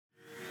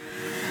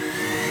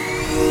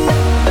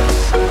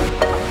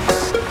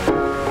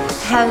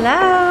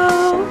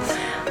Hello.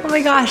 Oh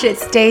my gosh,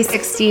 it's day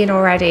 16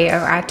 already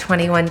of our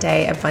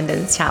 21-day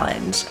abundance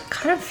challenge. I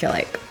kind of feel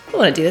like I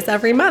want to do this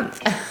every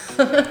month.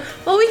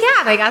 Well, we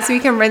can. I guess we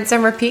can rinse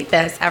and repeat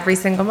this every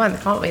single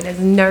month, can't we? There's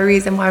no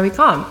reason why we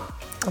can't.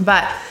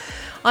 But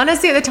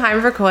honestly, at the time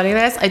of recording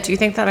this, I do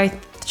think that I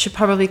should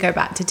probably go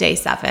back to day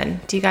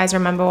 7. Do you guys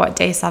remember what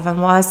day 7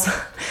 was?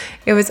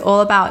 It was all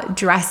about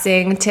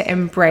dressing to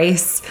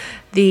embrace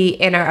the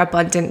inner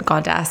abundant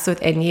goddess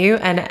within you.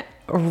 And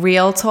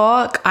real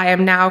talk, I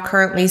am now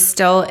currently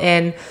still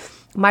in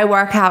my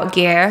workout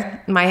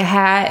gear. My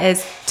hair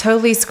is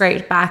totally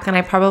scraped back and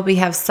I probably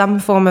have some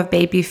form of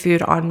baby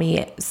food on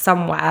me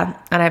somewhere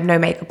and I have no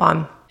makeup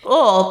on.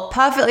 All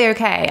perfectly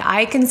okay.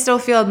 I can still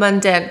feel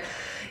abundant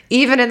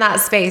even in that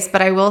space,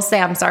 but I will say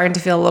I'm starting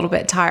to feel a little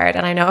bit tired.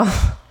 And I know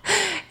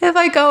if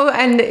I go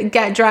and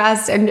get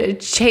dressed and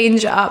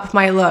change up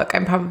my look,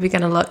 I'm probably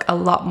going to look a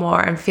lot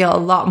more and feel a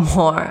lot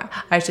more,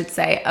 I should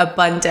say,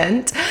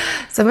 abundant.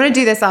 So I'm going to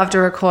do this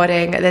after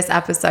recording this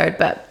episode,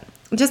 but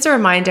just a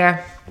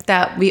reminder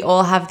that we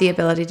all have the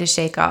ability to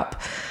shake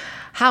up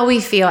how we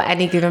feel at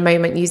any given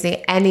moment using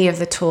any of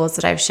the tools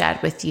that I've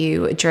shared with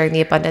you during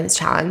the Abundance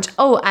Challenge.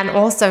 Oh, and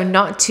also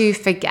not to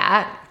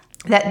forget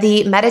that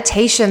the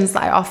meditations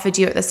that I offered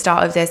you at the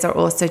start of this are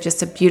also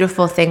just a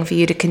beautiful thing for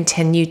you to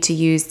continue to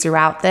use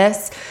throughout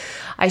this.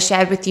 I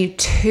shared with you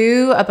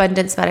 2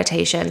 abundance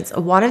meditations.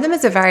 One of them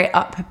is a very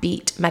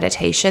upbeat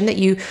meditation that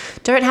you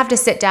don't have to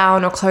sit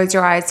down or close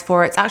your eyes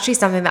for. It's actually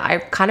something that I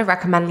kind of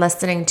recommend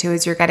listening to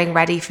as you're getting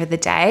ready for the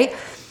day.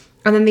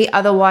 And then the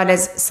other one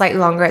is slightly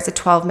longer. It's a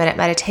 12-minute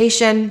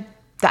meditation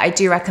that I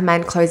do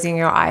recommend closing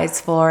your eyes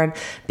for and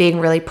being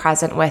really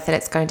present with, and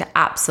it's going to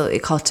absolutely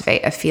cultivate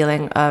a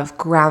feeling of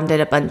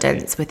grounded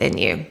abundance within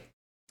you.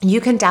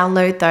 You can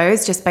download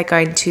those just by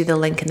going to the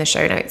link in the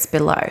show notes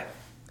below.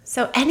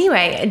 So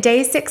anyway,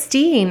 day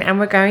 16, and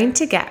we're going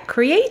to get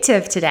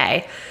creative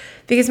today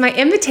because my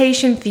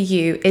invitation for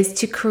you is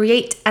to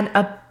create an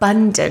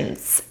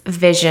abundance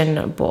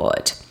vision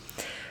board.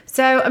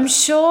 So I'm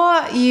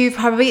sure you've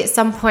probably at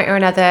some point or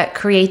another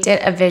created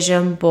a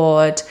vision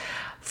board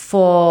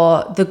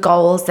for the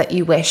goals that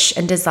you wish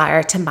and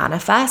desire to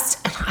manifest.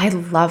 And I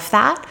love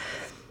that.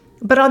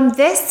 But on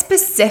this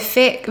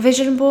specific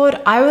vision board,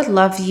 I would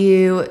love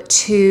you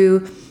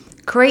to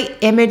create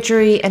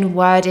imagery and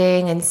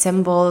wording and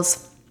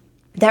symbols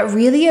that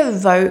really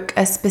evoke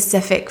a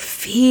specific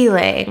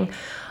feeling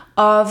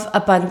of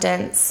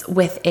abundance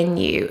within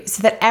you,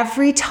 so that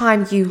every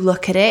time you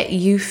look at it,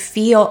 you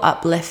feel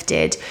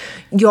uplifted,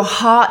 your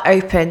heart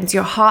opens,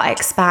 your heart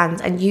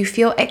expands, and you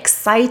feel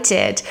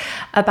excited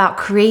about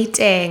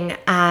creating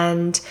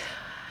and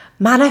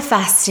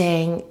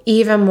manifesting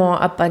even more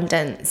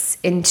abundance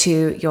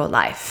into your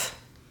life.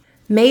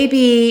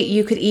 Maybe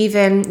you could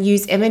even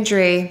use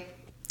imagery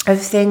of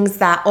things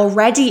that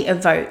already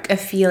evoke a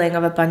feeling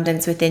of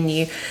abundance within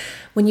you.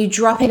 When you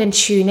drop in and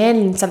tune in,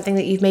 and something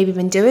that you've maybe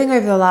been doing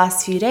over the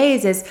last few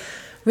days is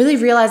really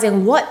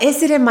realizing, what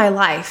is it in my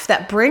life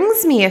that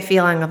brings me a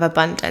feeling of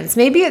abundance?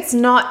 Maybe it's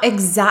not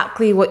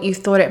exactly what you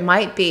thought it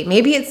might be.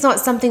 Maybe it's not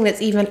something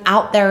that's even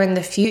out there in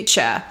the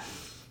future.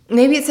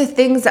 Maybe it's the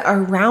things that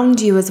are around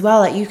you as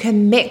well. Like you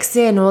can mix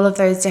in all of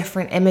those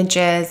different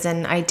images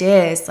and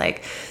ideas.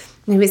 Like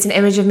maybe it's an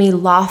image of me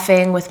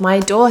laughing with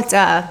my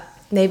daughter.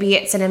 Maybe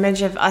it's an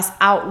image of us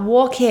out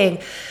walking.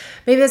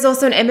 Maybe there's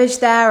also an image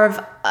there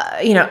of,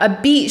 a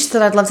beach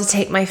that I'd love to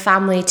take my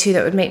family to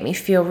that would make me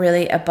feel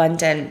really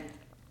abundant.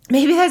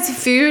 Maybe there's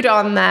food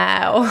on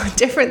there or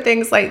different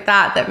things like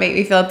that make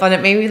me feel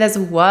abundant. Maybe there's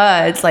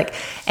words like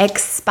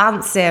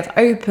expansive,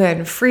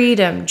 open,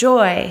 freedom,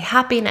 joy,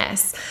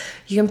 happiness.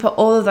 You can put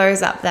all of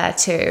those up there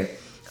too.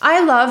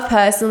 I love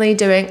personally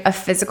doing a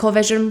physical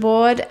vision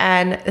board,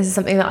 and this is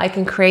something that I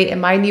can create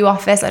in my new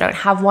office. I don't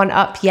have one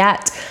up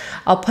yet.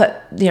 I'll put,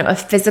 a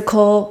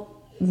physical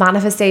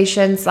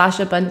manifestation /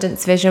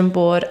 abundance vision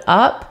board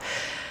up.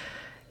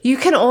 You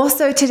can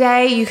also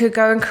today, you could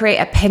go and create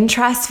a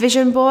Pinterest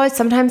vision board.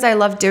 Sometimes I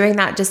love doing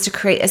that just to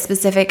create a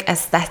specific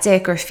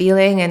aesthetic or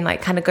feeling and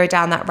kind of go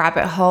down that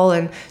rabbit hole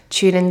and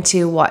tune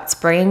into what's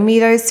bringing me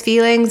those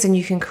feelings. And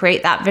you can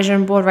create that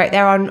vision board right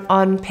there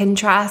on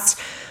Pinterest.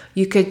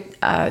 You could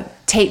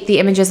take the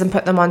images and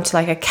put them onto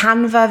a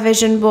Canva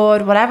vision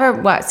board, whatever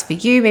works for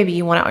you. Maybe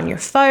you want it on your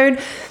phone.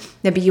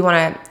 Maybe you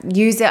want to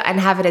use it and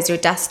have it as your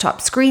desktop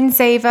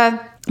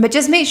screensaver. But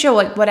just make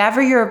sure whatever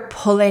you're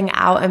pulling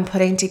out and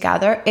putting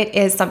together, it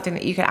is something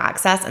that you can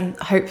access and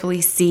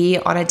hopefully see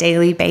on a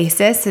daily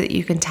basis so that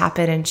you can tap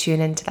in and tune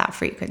into that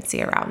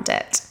frequency around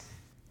it.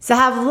 So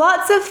have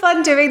lots of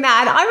fun doing that.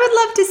 And I would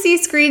love to see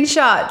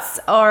screenshots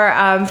or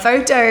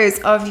photos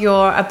of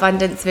your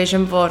abundance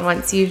vision board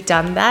once you've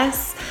done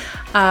this.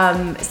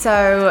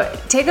 So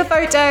take a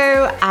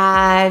photo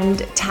and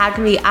tag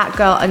me at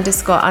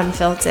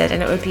girl_unfiltered,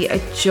 and it would be a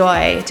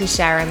joy to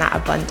share in that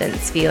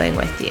abundance feeling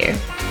with you.